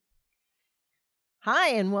Hi,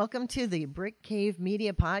 and welcome to the Brick Cave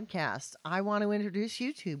Media Podcast. I want to introduce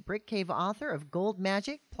you to Brick Cave author of Gold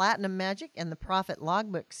Magic, Platinum Magic, and the Prophet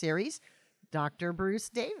Logbook series, Dr. Bruce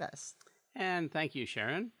Davis. And thank you,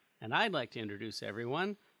 Sharon. And I'd like to introduce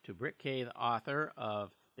everyone to Brick Cave author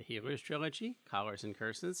of the Healer's Trilogy, Collars and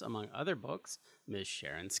Curses, among other books, Ms.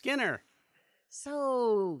 Sharon Skinner.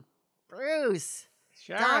 So, Bruce,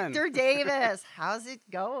 Sharon. Dr. Davis, how's it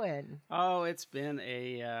going? Oh, it's been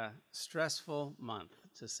a stressful month,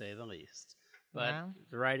 to say the least. But Wow.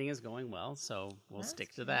 the writing is going well, so we'll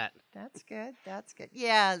stick to that. That's good. That's good.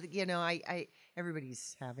 Yeah, I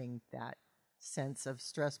everybody's having that sense of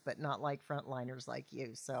stress, but not like frontliners like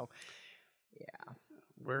you. So, yeah.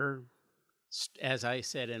 We're, as I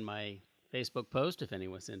said in my Facebook post, if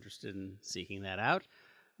anyone's interested in seeking that out,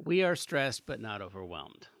 we are stressed but not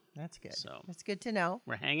overwhelmed. That's good. So it's good to know.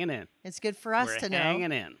 We're hanging in. It's good for us to know. We're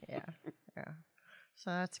hanging in. Yeah.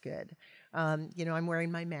 So that's good. I'm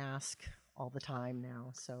wearing my mask all the time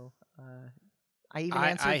now. So I even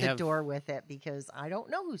answered the door with it because I don't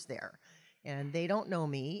know who's there, and they don't know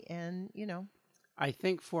me. And I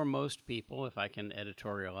think for most people, if I can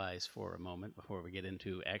editorialize for a moment before we get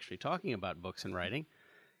into actually talking about books and writing,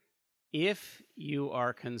 if you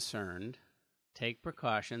are concerned, take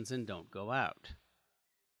precautions and don't go out.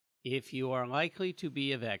 If you are likely to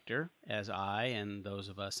be a vector, as I and those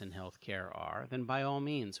of us in healthcare are, then by all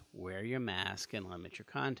means, wear your mask and limit your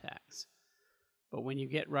contacts. But when you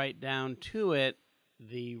get right down to it,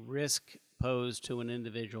 the risk posed to an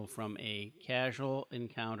individual from a casual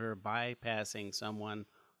encounter bypassing someone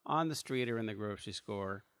on the street or in the grocery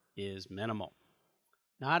store is minimal.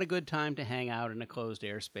 Not a good time to hang out in a closed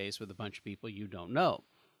airspace with a bunch of people you don't know,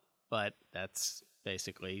 but that's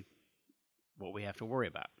basically what we have to worry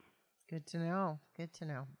about. Good to know. Good to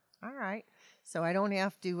know. All right. So I don't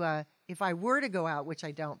have to, if I were to go out, which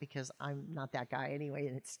I don't because I'm not that guy anyway,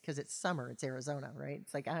 and it's because it's summer, it's Arizona, right?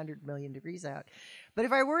 It's like 100 million degrees out. But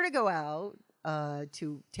if I were to go out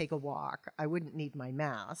to take a walk, I wouldn't need my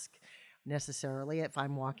mask necessarily if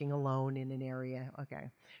I'm walking alone in an area. Okay.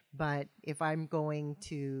 But if I'm going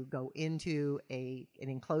to go into an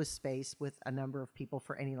enclosed space with a number of people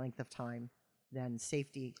for any length of time, then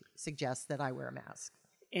safety suggests that I wear a mask.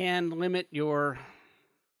 And limit your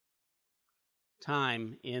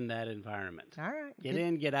time in that environment. All right. Get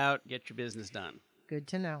in, get out, get your business done. Good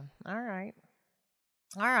to know. All right.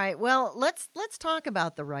 Well, let's talk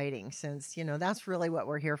about the writing, since that's really what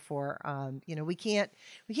we're here for. We can't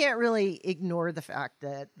really ignore the fact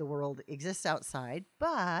that the world exists outside,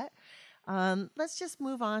 but let's just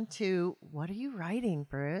move on to, what are you writing,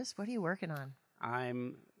 Bruce? What are you working on?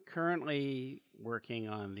 I'm currently working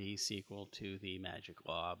on the sequel to the Magic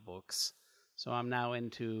Law books. So I'm now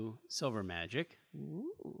into Silver Magic,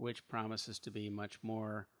 which promises to be much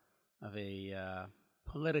more of a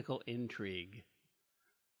political intrigue,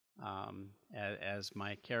 as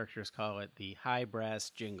my characters call it, the high brass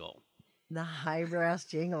jingle. The high brass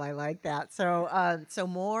jingle, I like that. So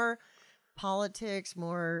more politics,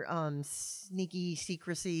 more sneaky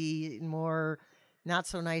secrecy, more not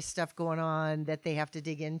so nice stuff going on that they have to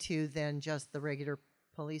dig into than just the regular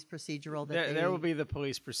police procedural. There will be the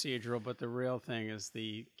police procedural, but the real thing is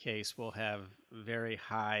the case will have very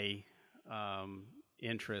high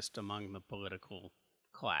interest among the political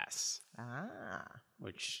class.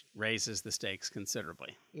 Which raises the stakes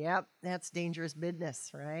considerably. Yep, that's dangerous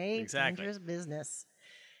business, right? Exactly. Dangerous business.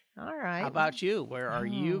 All right. How about you? Where are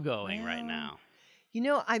you going right now?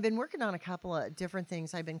 I've been working on a couple of different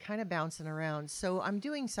things. I've been kind of bouncing around. So I'm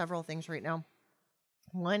doing several things right now.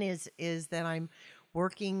 One is that I'm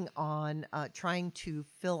working on trying to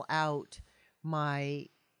fill out my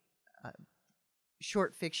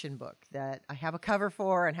short fiction book that I have a cover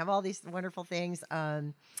for and have all these wonderful things.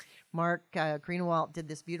 Mark Greenewalt did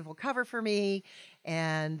this beautiful cover for me.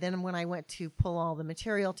 And then when I went to pull all the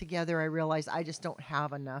material together, I realized I just don't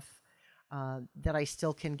have enough that I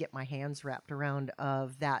still can get my hands wrapped around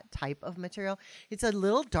of that type of material. It's a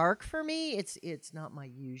little dark for me. It's not my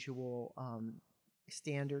usual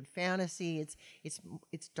standard fantasy.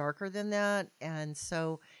 It's darker than that, and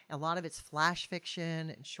so a lot of it's flash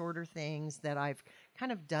fiction and shorter things that I've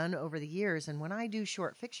kind of done over the years. And when I do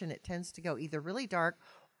short fiction, it tends to go either really dark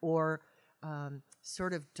or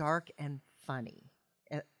sort of dark and funny,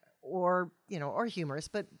 or humorous,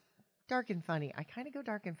 but dark and funny. I kind of go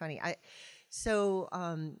dark and funny. So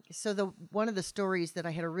the one of the stories that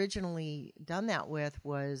I had originally done that with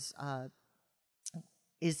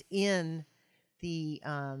is in the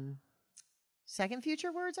second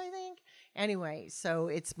Future Words, I think. Anyway, so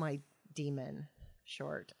it's my demon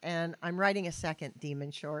short, and I'm writing a second demon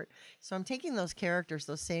short. So I'm taking those characters,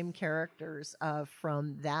 those same characters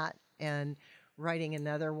from that, and writing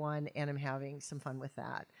another one, and I'm having some fun with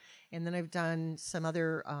that. And then I've done some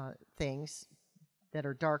other things that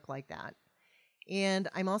are dark like that. And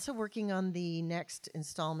I'm also working on the next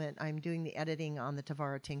installment. I'm doing the editing on the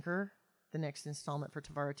Tavara Tinker, the next installment for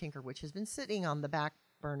Tavara Tinker, which has been sitting on the back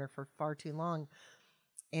burner for far too long.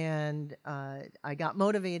 And I got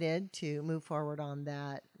motivated to move forward on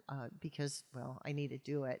that because, well, I need to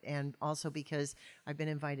do it. And also because I've been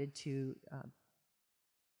invited to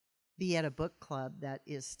be at a book club that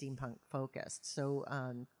is steampunk focused. So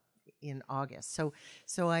in August. So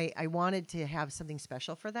I wanted to have something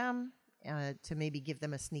special for them to maybe give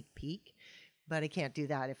them a sneak peek, but I can't do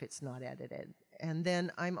that if it's not edited. And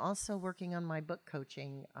then I'm also working on my book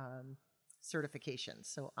coaching certification.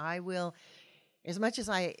 So I will, as much as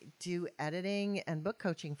I do editing and book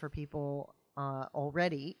coaching for people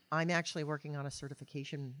already, I'm actually working on a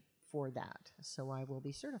certification for that. So I will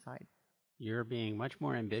be certified. You're being much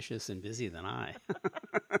more ambitious and busy than I.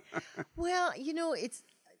 Well, it's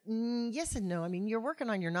yes and no. I mean, you're working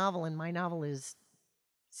on your novel, and my novel is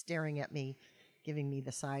staring at me, giving me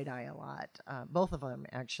the side eye a lot. Both of them,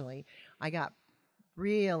 actually. I got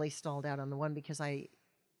really stalled out on the one because I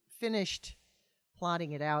finished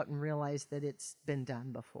plotting it out and realized that it's been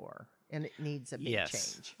done before, and it needs a big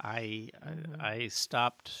change. I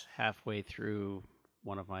stopped halfway through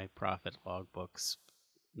one of my Prophet Logbooks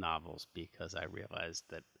novels because I realized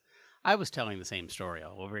that I was telling the same story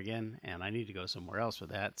all over again, and I need to go somewhere else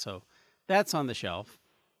with that. So that's on the shelf.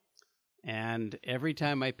 And every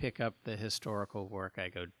time I pick up the historical work, I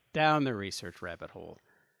go down the research rabbit hole.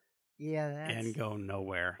 Yeah, and go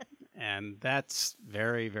nowhere. And that's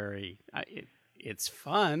very, very... it's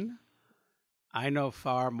fun. I know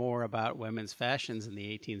far more about women's fashions in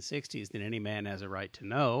the 1860s than any man has a right to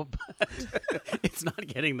know, but it's not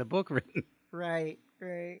getting the book written. Right.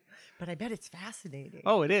 But I bet it's fascinating.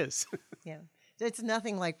 Oh, it is. Yeah. It's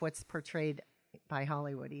nothing like what's portrayed by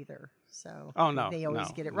Hollywood either. So no, they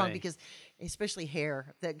always get it wrong because, especially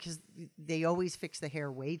hair, because they always fix the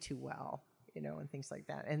hair way too well, and things like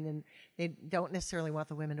that. And then they don't necessarily want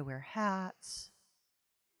the women to wear hats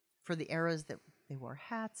for the eras that they wore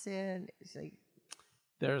hats in. It's like,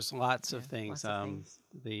 there's lots of things. Lots of things.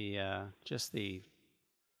 Just the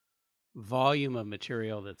volume of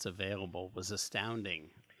material that's available was astounding.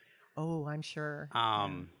 Oh, I'm sure.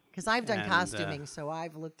 Because I've done costuming, so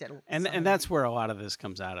I've looked at and that's where a lot of this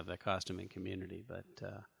comes out of, the costuming community. But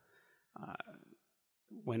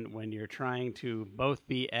when you're trying to both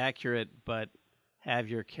be accurate but have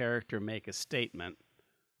your character make a statement,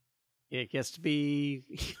 it gets to be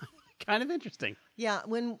kind of interesting. Yeah,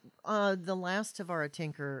 when the last Tavara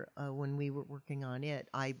Tinker, when we were working on it,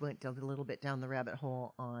 I went a little bit down the rabbit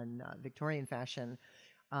hole on Victorian fashion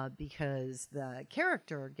because the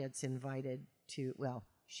character gets invited to,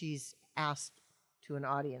 she's asked to an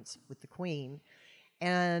audience with the Queen,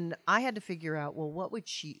 and I had to figure out, what would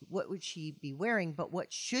she be wearing, but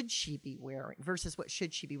what should she be wearing versus what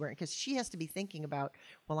should she be wearing? Because she has to be thinking about,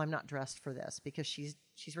 I'm not dressed for this, because she's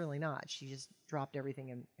really not. She just dropped everything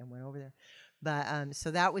and went over there. But so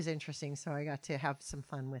that was interesting. So I got to have some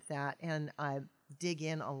fun with that, and I dig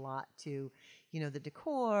in a lot to, the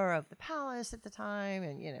decor of the palace at the time,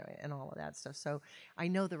 and and all of that stuff. So I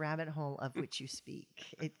know the rabbit hole of which you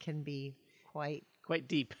speak. It can be quite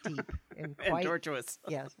deep and and tortuous.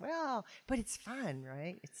 Yes, but it's fun,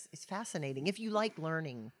 right? It's fascinating if you like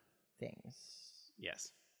learning things.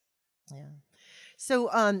 Yes. Yeah. So,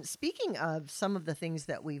 speaking of some of the things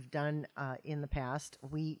that we've done in the past,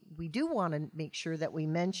 we do want to make sure that we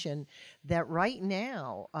mention that right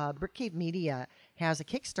now, Brick Cave Media has a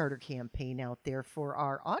Kickstarter campaign out there for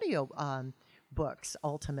our audio books.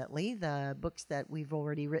 Ultimately, the books that we've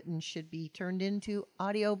already written should be turned into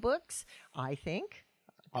audio books, I think.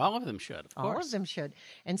 All of them should, of course. All of them should.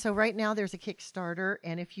 And so right now there's a Kickstarter,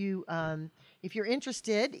 and if you're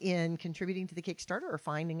interested in contributing to the Kickstarter or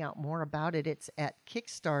finding out more about it, it's at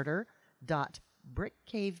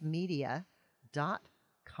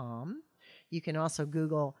kickstarter.brickcavemedia.com. You can also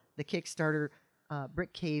Google the Kickstarter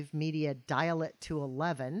Brick Cave Media Dial It to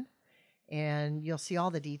 11, and you'll see all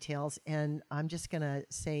the details. And I'm just going to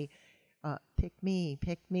say, pick me.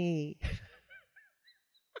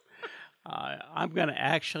 I'm going to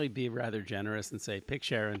actually be rather generous and say, pick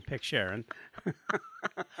Sharon.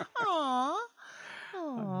 Aww.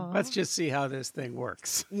 Let's just see how this thing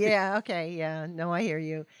works. Yeah, okay, yeah. No, I hear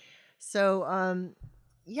you. So,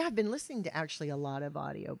 I've been listening to actually a lot of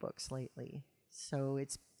audiobooks lately. So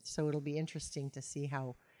it'll be interesting to see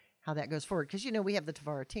how that goes forward. Because, we have the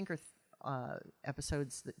Tavara Tinker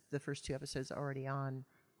episodes. The first 2 episodes are already on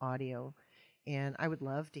audio, and I would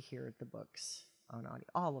love to hear the books on audio,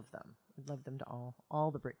 all of them. I'd love them to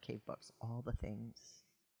all the Brick Cave books, all the things.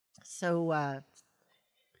 So,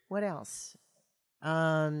 what else?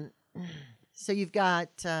 So you've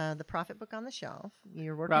got the Prophet book on the shelf.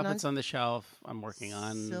 You're working Prophets on the Shelf. I'm working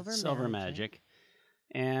on Silver Magic.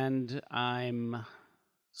 And I'm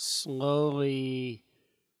slowly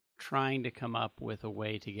trying to come up with a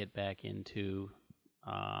way to get back into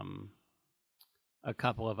a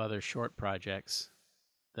couple of other short projects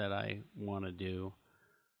that I want to do.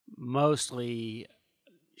 Mostly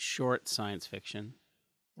short science fiction.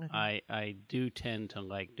 Okay. I do tend to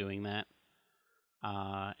like doing that.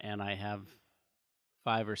 And I have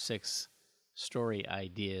 5 or 6 story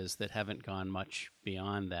ideas that haven't gone much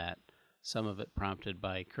beyond that. Some of it prompted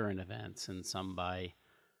by current events and some by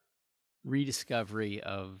rediscovery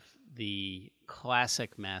of the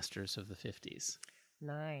classic masters of the 50s.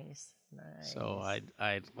 Nice. So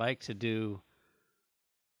I'd like to do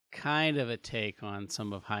kind of a take on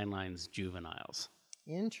some of Heinlein's juveniles.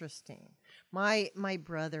 Interesting. My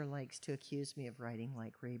brother likes to accuse me of writing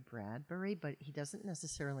like Ray Bradbury, but he doesn't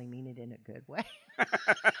necessarily mean it in a good way.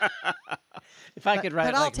 If I could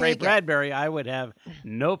write like Ray Bradbury, I would have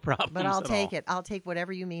no problems. But I'll take it. I'll take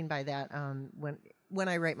whatever you mean by that. When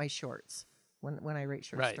I write my shorts, when I write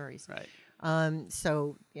short stories, right.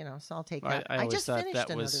 So so I'll take that. I just thought finished that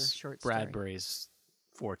another was short story. Bradbury's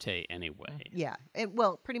forte anyway. Yeah.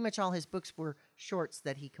 Well, pretty much all his books were shorts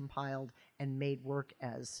that he compiled and made work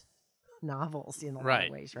as novels in a lot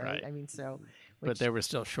of ways, right? I mean, but they were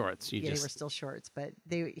still shorts. They were still shorts, but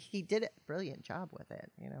he did a brilliant job with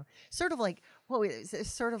it. Sort of like the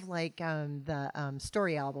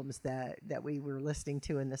story albums that we were listening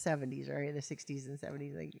to in the 70s, right? In the 60s and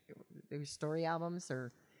 70s, like they were story albums,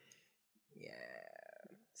 or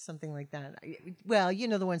something like that. Well,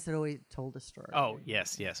 the ones that always told a story. Oh,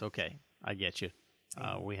 yes, okay, I get you.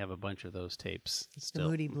 We have a bunch of those tapes. It's still. The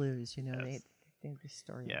Moody Blues, Yes. they the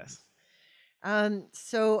story. Yes.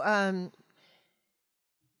 So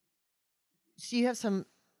you have some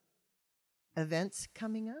events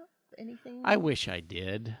coming up? Anything? I wish I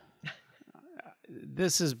did.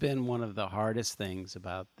 This has been one of the hardest things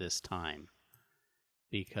about this time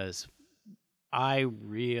because I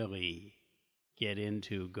really get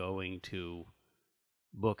into going to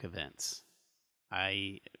book events.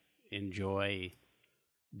 I enjoy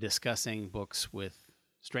discussing books with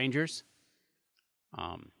strangers,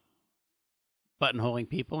 buttonholing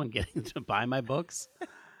people and getting to buy my books.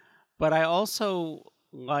 But I also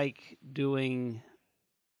like doing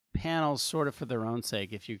panels sort of for their own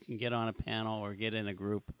sake. If you can get on a panel or get in a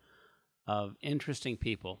group of interesting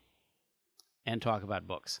people and talk about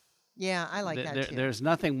books. Yeah, I like that too. There's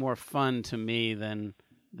nothing more fun to me than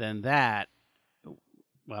that.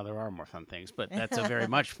 Well, there are more fun things, but that's a very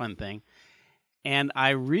much fun thing. And I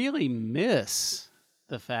really miss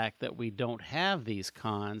the fact that we don't have these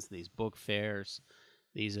cons, these book fairs,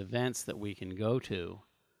 these events that we can go to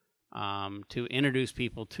introduce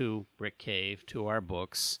people to Brick Cave, to our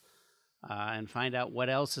books, and find out what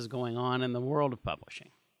else is going on in the world of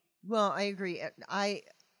publishing. Well, I agree.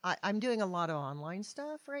 I'm doing a lot of online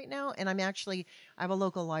stuff right now, and I have a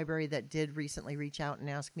local library that did recently reach out and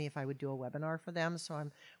ask me if I would do a webinar for them. So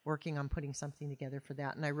I'm working on putting something together for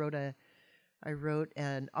that. And I wrote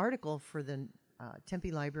an article for the Tempe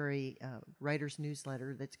Library Writers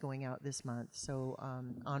Newsletter that's going out this month. So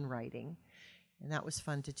on writing. And that was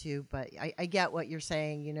fun to do, but I get what you're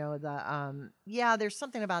saying. There's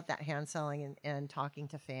something about that hand selling and talking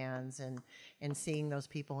to fans and seeing those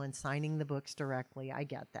people and signing the books directly. I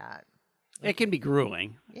get that. It can be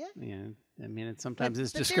grueling. Yeah. I mean,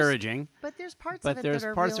 it's discouraging. But there's parts of it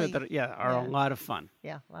that are a lot of fun.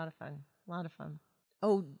 Yeah, a lot of fun.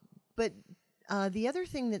 Oh, but the other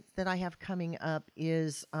thing that I have coming up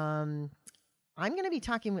is I'm going to be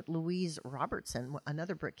talking with Louise Robertson,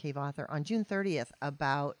 another Brick Cave author, on June 30th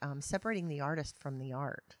about separating the artist from the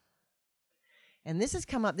art. And this has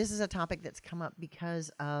come up. This is a topic that's come up because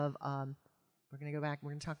of, we're going to go back.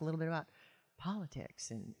 We're going to talk a little bit about politics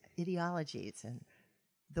and ideologies and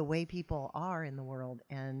the way people are in the world.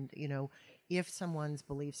 And, if someone's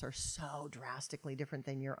beliefs are so drastically different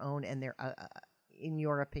than your own and they're, in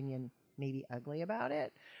your opinion, maybe ugly about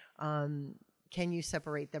it, can you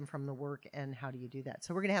separate them from the work, and how do you do that?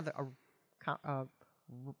 So we're going to have a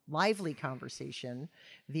lively conversation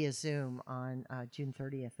via Zoom on June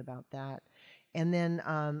 30th about that. And then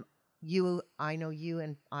I know you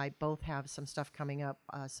and I both have some stuff coming up,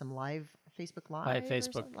 some live Facebook Live.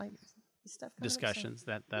 Live stuff discussions.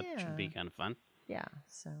 That should be kind of fun. Yeah,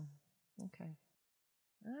 so, okay.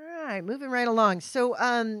 All right, moving right along. So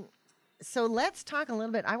let's talk a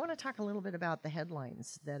little bit. I want to talk a little bit about the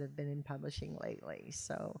headlines that have been in publishing lately.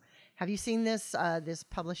 So, have you seen this? This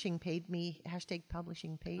publishing paid me hashtag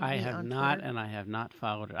publishing paid I me have on not, Twitter? and I have not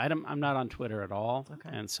followed it. I'm not on Twitter at all, Okay.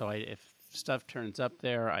 and so if stuff turns up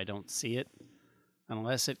there, I don't see it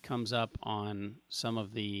unless it comes up on some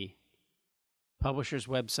of the publishers'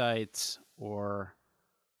 websites or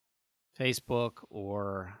Facebook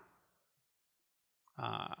or,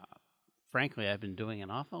 frankly, I've been doing an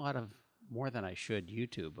awful lot of more than I should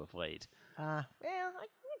YouTube of late. Well, I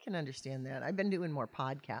can understand that. I've been doing more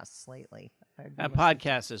podcasts lately. I've been listening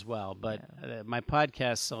Podcasts as well, but my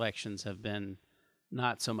podcast selections have been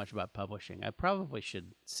not so much about publishing. I probably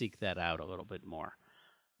should seek that out a little bit more.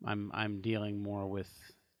 I'm dealing more with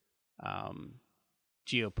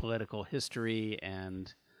geopolitical history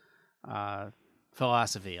and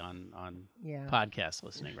philosophy on podcast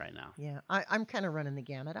listening right now. Yeah, I'm kind of running the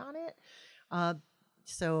gamut on it.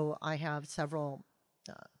 So I have several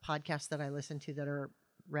podcasts that I listen to that are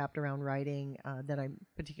wrapped around writing that I'm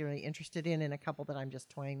particularly interested in, and a couple that I'm just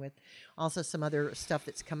toying with. Also, some other stuff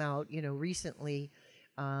that's come out, recently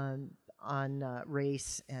on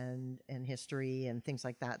race and history and things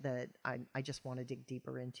like that that I just want to dig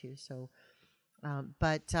deeper into. So,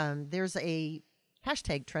 but there's a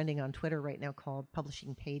hashtag trending on Twitter right now called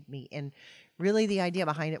Publishing Paid Me. And really the idea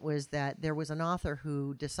behind it was that there was an author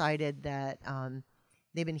who decided that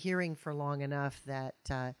they've been hearing for long enough that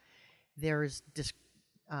there's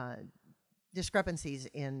discrepancies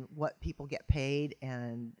in what people get paid,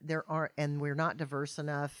 and we're not diverse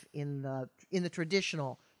enough in the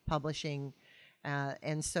traditional publishing,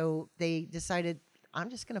 and so they decided, I'm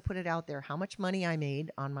just going to put it out there how much money I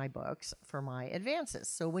made on my books for my advances.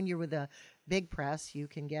 So when you're with a big press, you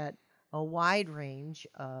can get a wide range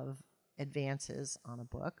of advances on a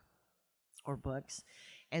book or books.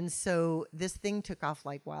 And so this thing took off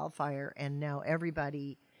like wildfire, and now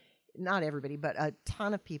not everybody, but a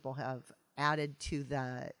ton of people have added to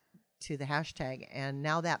the hashtag. And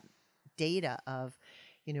now that data of,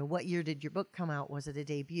 what year did your book come out? Was it a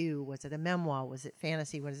debut? Was it a memoir? Was it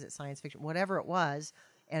fantasy? Was it science fiction? Whatever it was.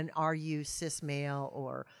 And are you cis male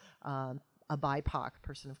or a BIPOC,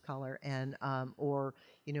 person of color? And or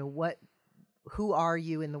who are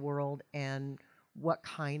you in the world, and what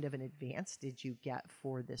kind of an advance did you get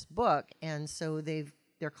for this book? And so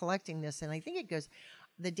they're collecting this, and I think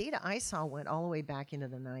the data I saw went all the way back into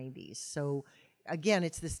the 90s. So again,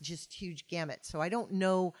 it's this just huge gamut. So I don't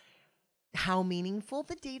know how meaningful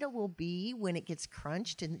the data will be when it gets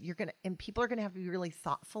crunched, and people are gonna have to be really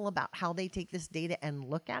thoughtful about how they take this data and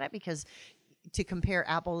look at it, because to compare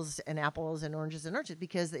apples and oranges and oranges,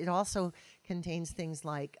 because it also contains things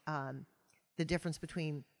like the difference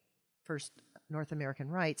between first North American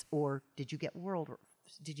rights, or did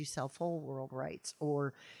you sell full world rights,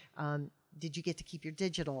 or did you get to keep your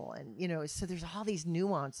digital? And, so there's all these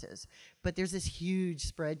nuances, but there's this huge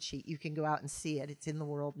spreadsheet. You can go out and see it. It's in the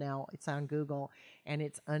world now. It's on Google, and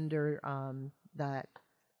it's under that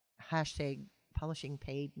hashtag publishing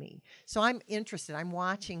paid me. So I'm interested. I'm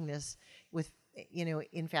watching this with,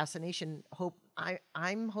 in fascination.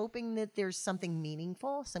 I'm hoping that there's something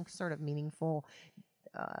meaningful, some sort of meaningful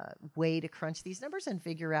way to crunch these numbers and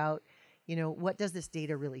figure out, what does this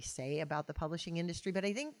data really say about the publishing industry? But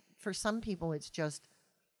I think for some people, it's just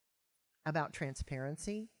about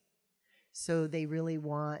transparency. So they really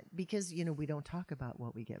want, because, we don't talk about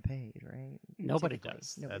what we get paid, right? Nobody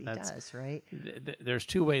does. Nobody does, right? There's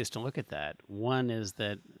two ways to look at that. One is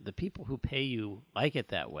that the people who pay you like it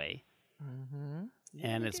that way,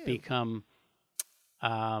 and it's become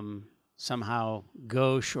somehow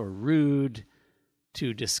gauche or rude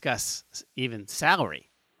to discuss even salary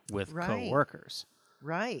with coworkers.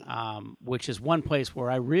 Right. Which is one place where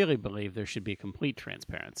I really believe there should be complete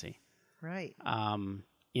transparency. Right.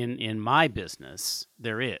 In my business,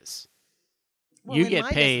 there is. Well, you get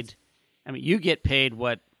paid. You get paid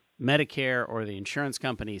what Medicare or the insurance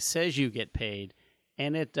company says you get paid,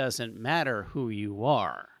 and it doesn't matter who you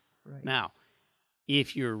are. Right. Now,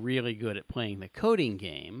 if you're really good at playing the coding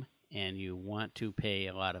game and you want to pay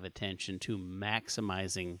a lot of attention to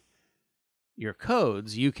maximizing your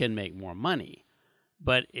codes, you can make more money.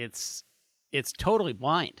 But it's totally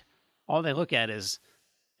blind. All they look at is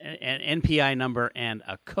an NPI number and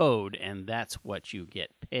a code, and that's what you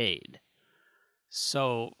get paid.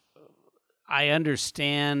 So I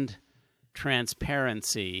understand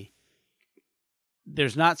transparency.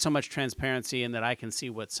 There's not so much transparency in that I can see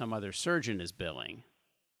what some other surgeon is billing,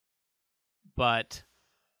 but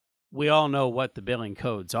we all know what the billing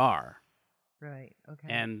codes are. Right, okay.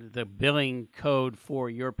 And the billing code for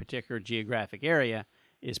your particular geographic area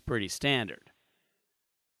is pretty standard.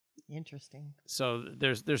 Interesting. So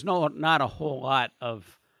there's not a whole lot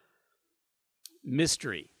of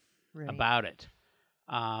mystery about it.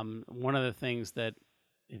 One of the things that,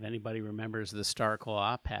 if anybody remembers, the Stark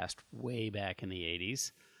Law passed way back in the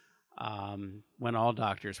 80s, when all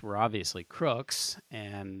doctors were obviously crooks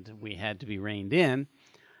and we had to be reined in.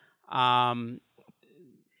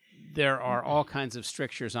 There are all kinds of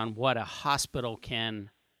strictures on what a hospital can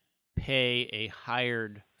pay a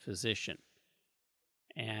hired physician.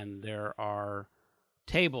 And there are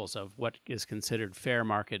tables of what is considered fair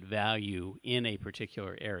market value in a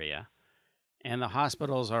particular area. And the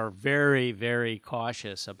hospitals are very, very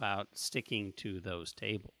cautious about sticking to those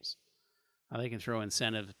tables. Now, they can throw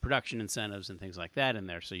incentives, production incentives and things like that in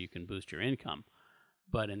there so you can boost your income.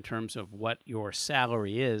 But in terms of what your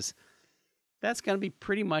salary is, that's going to be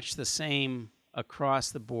pretty much the same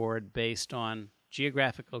across the board based on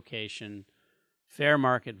geographic location, fair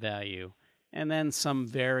market value, and then some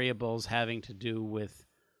variables having to do with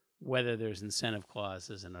whether there's incentive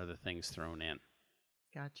clauses and other things thrown in.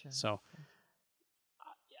 Gotcha. So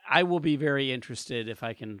I will be very interested if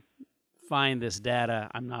I can find this data.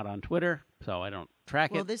 I'm not on Twitter, so I don't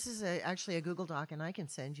track it. Well, this is actually a Google Doc, and I can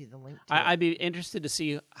send you the link to I'd be interested to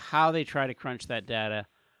see how they try to crunch that data,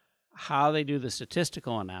 how they do the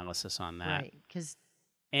statistical analysis on that. Right, because...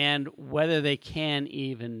 And whether they can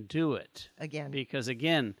even do it. Again. Because,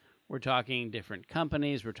 again, we're talking different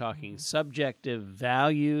companies. We're talking subjective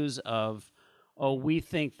values of, oh, we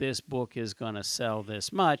think this book is going to sell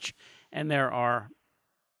this much. And there are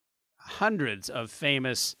hundreds of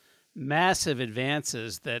famous, massive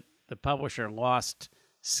advances that the publisher lost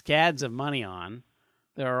scads of money on.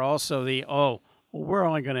 There are also well, we're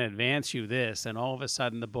only going to advance you this. And all of a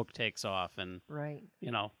sudden the book takes off. And,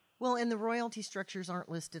 Well, and the royalty structures aren't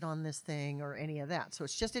listed on this thing or any of that. So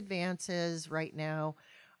it's just advances right now.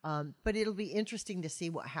 But it'll be interesting to see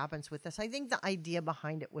what happens with this. I think the idea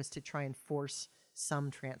behind it was to try and force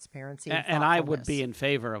some transparency. And I would be in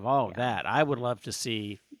favor of all of that. I would love to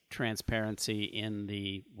see transparency in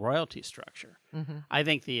the royalty structure. Mm-hmm. I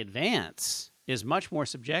think the advance is much more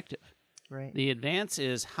subjective. Right. The advance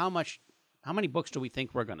is how many books do we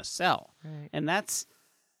think we're going to sell? Right. And that's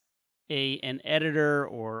an editor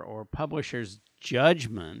or publisher's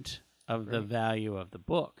judgment of the value of the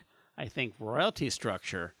book. I think royalty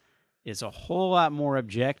structure is a whole lot more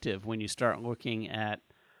objective when you start looking at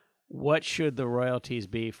what should the royalties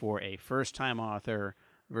be for a first-time author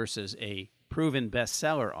versus a proven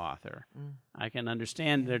bestseller author. I can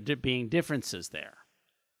understand there being differences there.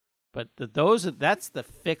 But that's the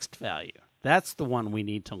fixed value. That's the one we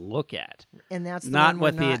need to look at. And that's the not one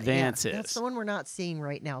what the advance is. That's the one we're not seeing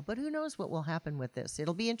right now. But who knows what will happen with this?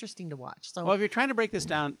 It'll be interesting to watch. So, well, if you're trying to break this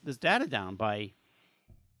data down by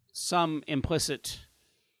some implicit,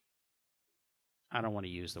 I don't want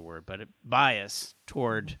to use the word, but a bias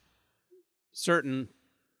toward certain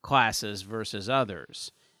classes versus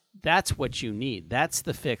others, that's what you need. That's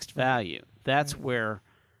the fixed value. That's where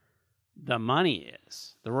the money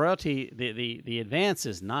is. The royalty, the advance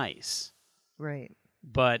is nice. Right.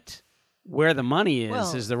 But where the money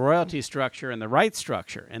is the royalty structure and the rights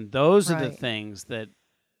structure. And those are the things that...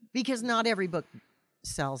 Because not every book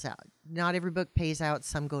sells out. Not every book pays out.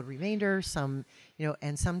 Some go to remainder, some,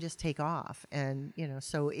 and some just take off. And,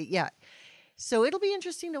 so it'll be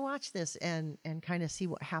interesting to watch this and kind of see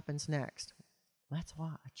what happens next. Let's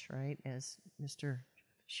watch, right? As Mr.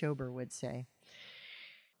 Schober would say.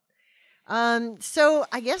 So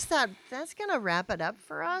I guess that's going to wrap it up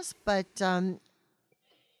for us, but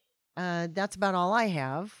that's about all I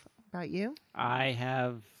have. About you? I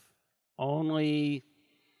have only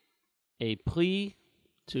a plea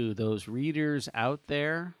to those readers out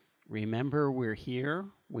there. Remember, we're here.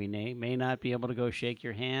 We may not be able to go shake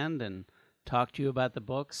your hand and talk to you about the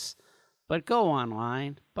books, but go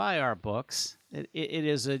online, buy our books. It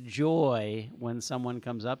is a joy when someone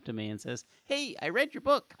comes up to me and says, "Hey, I read your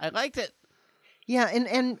book. I liked it." Yeah,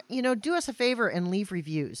 and do us a favor and leave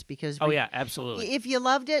reviews because absolutely. If you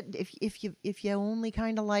loved it, if you only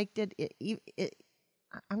kind of liked it,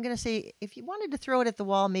 I'm gonna say if you wanted to throw it at the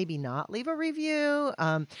wall, maybe not leave a review.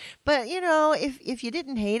 But if you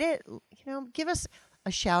didn't hate it, give us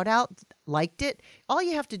a shout out. Liked it. All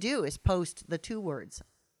you have to do is post the 2 words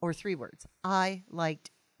or 3 words. I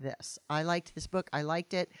liked this. I liked this book. I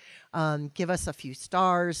liked it. Give us a few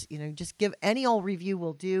stars. Just give any old review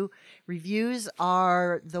will do. Reviews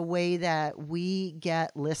are the way that we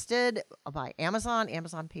get listed by Amazon.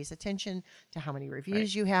 Amazon pays attention to how many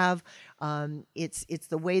reviews you have. It's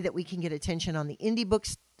the way that we can get attention on the indie book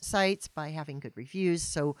sites by having good reviews.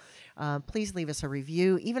 So please leave us a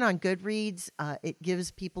review. Even on Goodreads, it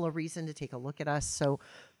gives people a reason to take a look at us. So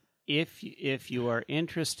if you are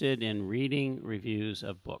interested in reading reviews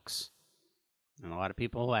of books, and a lot of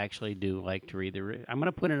people actually do like to read I'm going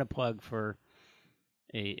to put in a plug for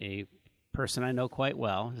a person I know quite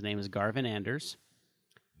well. His name is Garvin Anders.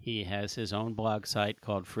 He has his own blog site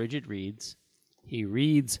called Frigid Reads. He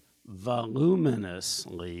reads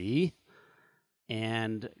voluminously,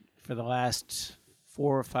 and for the last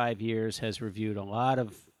 4 or 5 years has reviewed a lot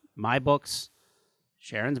of my books,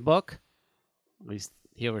 Sharon's book, at least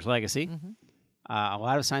Healer's Legacy, a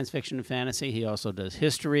lot of science fiction and fantasy. He also does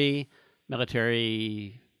history,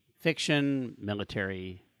 military fiction,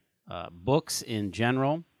 military books in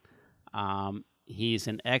general. He's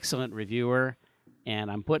an excellent reviewer,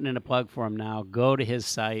 and I'm putting in a plug for him now. Go to his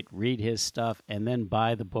site, read his stuff, and then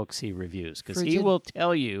buy the books he reviews, because he will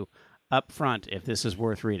tell you up front if this is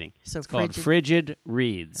worth reading. So it's called Frigid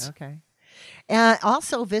Reads. Okay. And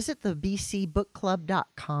also visit the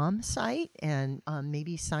bcbookclub.com site and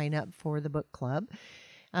maybe sign up for the book club.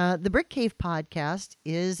 The Brick Cave podcast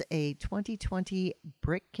is a 2020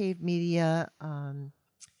 Brick Cave Media,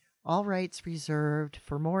 all rights reserved.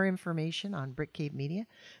 For more information on Brick Cave Media,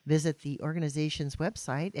 visit the organization's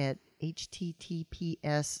website at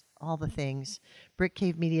https all the things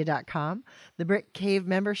brickcavemedia.com. The Brick Cave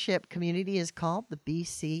membership community is called the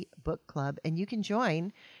BC Book Club, and you can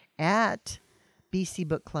join at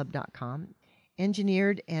bcbookclub.com.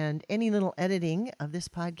 Engineered and any little editing of this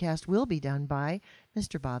podcast will be done by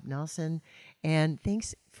Mr. Bob Nelson. And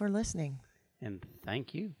thanks for listening. And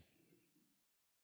thank you.